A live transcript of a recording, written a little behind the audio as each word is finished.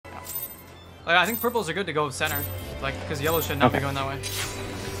I think purples are good to go center, like because yellow should not be going that way.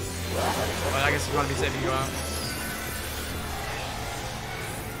 But I guess if you want to be safe, you go out.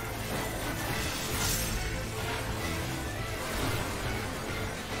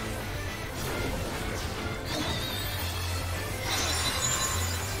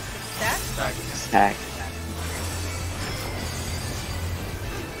 Stack.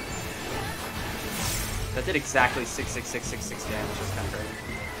 That did exactly 66666 damage, which is kind of crazy.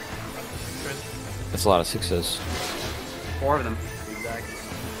 Good. That's a lot of sixes. 4 of them, exactly.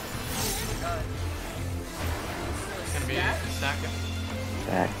 It's gonna be a stack.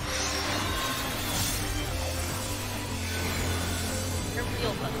 Stack. Your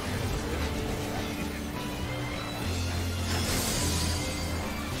field button.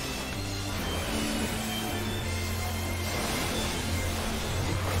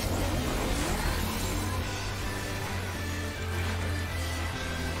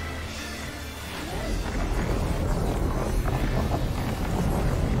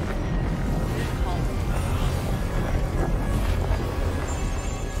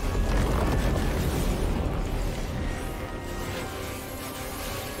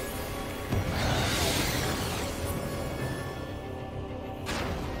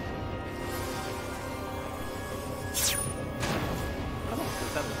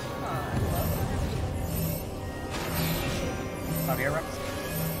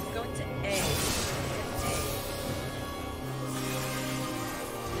 Going to A.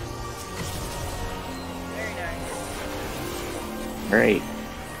 Very nice. Great.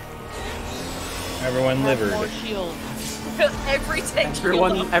 Everyone livered. More shield. Every tank.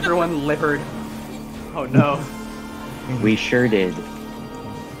 Everyone livered. Oh no. We sure did.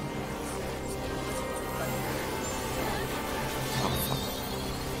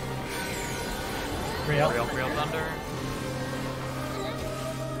 Real thunder.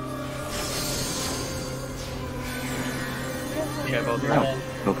 You got both.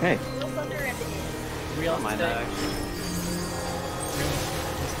 Oh, okay. Real thunder and Real my deck.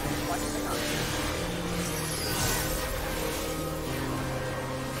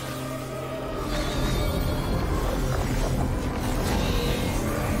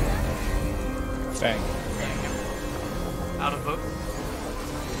 Bang. Out of both.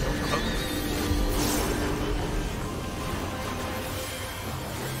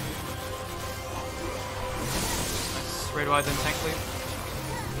 Nice. Raid wise and tank lead.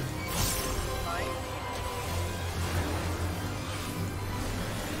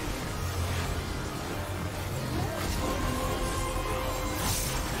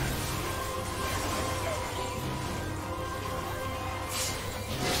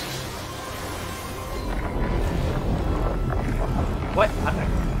 What?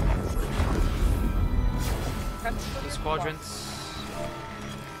 The squadrons.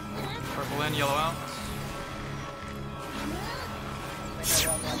 Purple in, yellow out.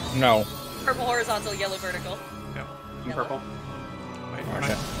 No. Purple horizontal, yellow vertical. Yep. I'm purple. Wait,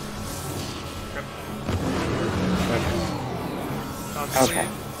 Okay. Okay.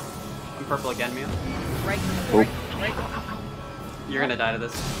 I'm purple again, Mia. Right. Oh. Right. You're gonna die to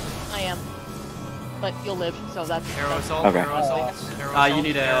this. I am. But you'll live, so that's. Arrow assault, Okay. arrow assault, arrow assault. You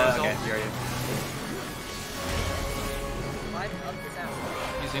need a. arrow assault. Okay, you already.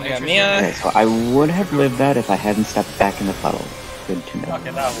 Using I got nature's Mia. Okay, so I would have lived that if I hadn't stepped back in the puddle. Good to know.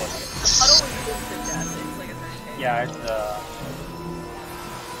 Okay, that was. Puddle is instant death. It's like a 30K. Yeah,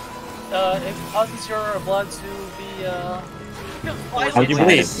 it causes your blood to be, Why How do you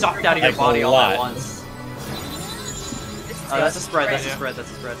bleed? It's sucked out of your Like, body a all at lot. once. That's a spread, that's a Yeah. spread,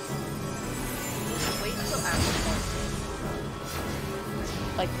 that's a spread. Wait until after.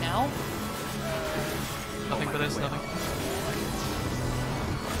 Like now? Nothing for this, nothing.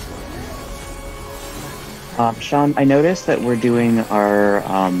 Sean, I noticed that we're doing our,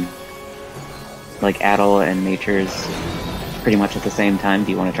 like, Adel and Nature's pretty much at the same time.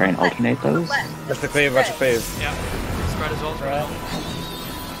 Do you want to try and alternate those? Watch the fave, watch the fave. Yeah. Spread as well, spread as well.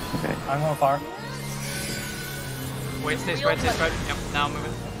 Okay. I'm going far. Wait, stay spread, stay spread. Yep, now I'm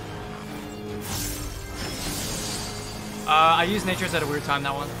moving. I used Nature's at a weird time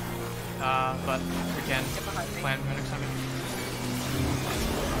that one. But we can plan for next time.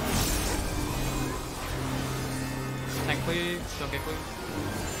 Tank please, don't get please.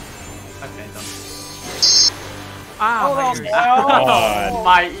 Okay, done. Ah, Oh, my ears. God.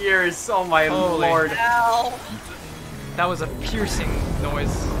 My ears, oh my Holy. lord. Ow. That was a piercing noise.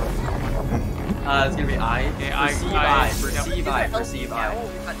 It's gonna be I. Okay, Perceive I- I. Perceive I. Perceive I. Oh,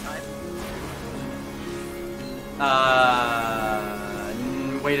 we've got time.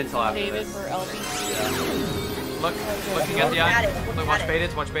 Wait until after David this. for LBC. Look, looking at the eye. Look at it, Look, look watch at it.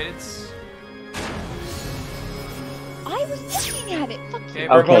 baiteds, watch baiteds. I was looking at it. Fuck Okay, you.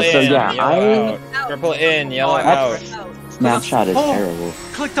 Purple Okay, so in, yeah, yellow out. Purple in, yellow out. Snapshot is terrible.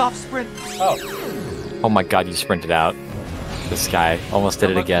 Clicked off sprint. Oh my god, you sprinted out. This guy almost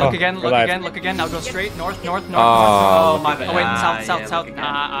did it Look again. again, look Alive. again, look again. Now go straight, north, north, north, Oh, north. my bad. Oh wait, Ah, south, south, yeah, south. look again.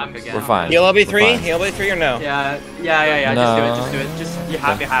 I'm Look again. We're fine. Heal LB3? We're fine. Heal LB3 or no? Yeah. No. Just do it. Just you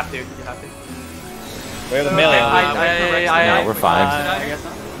have to. You have to. We have a million. No, we're fine. I guess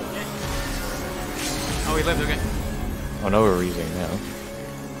not. Oh, we lived. Okay. Oh no, we're using now.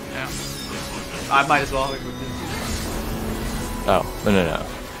 Yeah. I might as well. Oh, no.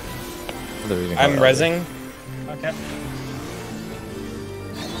 They're using I'm our- rezzing. Okay.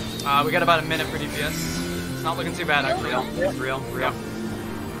 We got about a minute for DPS. It's not looking too bad actually. Real. Yeah.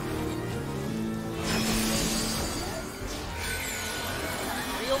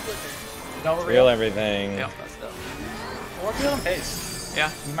 Real blizzard. No, Real everything. Yeah. We're good on pace.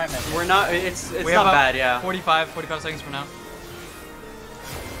 Yeah. You might miss. We're not. It's We have not about bad. Yeah. 45 seconds from now. I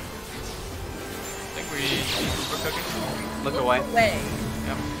think we're cooking. Look away. Away.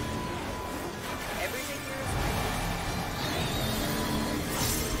 Yep. Everything here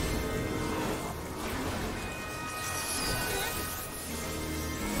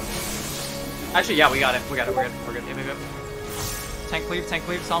Actually, yeah, we got it. We're good. Yep, yep. Tank cleave,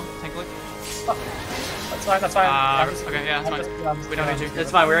 Tom. Tank cleave. That's fine. Okay, yeah, that's fine. We don't need you.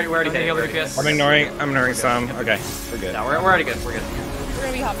 It's fine. We already Okay, hit heal it. the DPS. I'm ignoring some. Okay, we're good. Yeah, we're already good. We're good. is. We're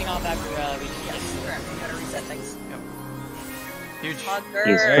gonna be hopping off after we gotta reset things. Huge. He's Hugger.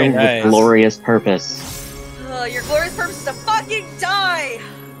 filled nice. with glorious purpose. Your glorious purpose is to fucking die!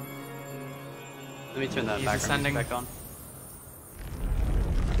 Let me turn that He's background ascending. back on.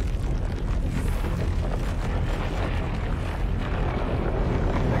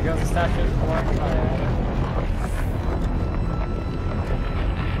 There goes the statue of the Warren Triad.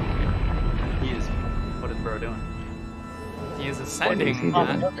 He is. What is bro doing? He is What is ascending. he Oh,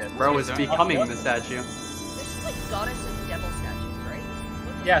 doing? okay. Bro is becoming the statue. This is like goddess and devil statues, right?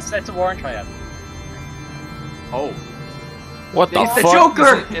 Yes, it's a Warren Triad. Oh. What the It's the fuck?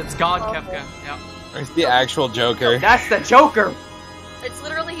 Joker! It's God Kefka. Yeah. It's the actual Joker. That's the Joker! It's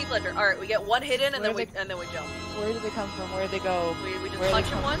literally Heath Ledger. Alright, we get one hit in and then Where we jump. Where do they come from? Where do they go? We just Where punch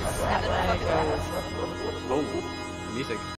they him come once from? and then we fucking Go. Whoa. Music.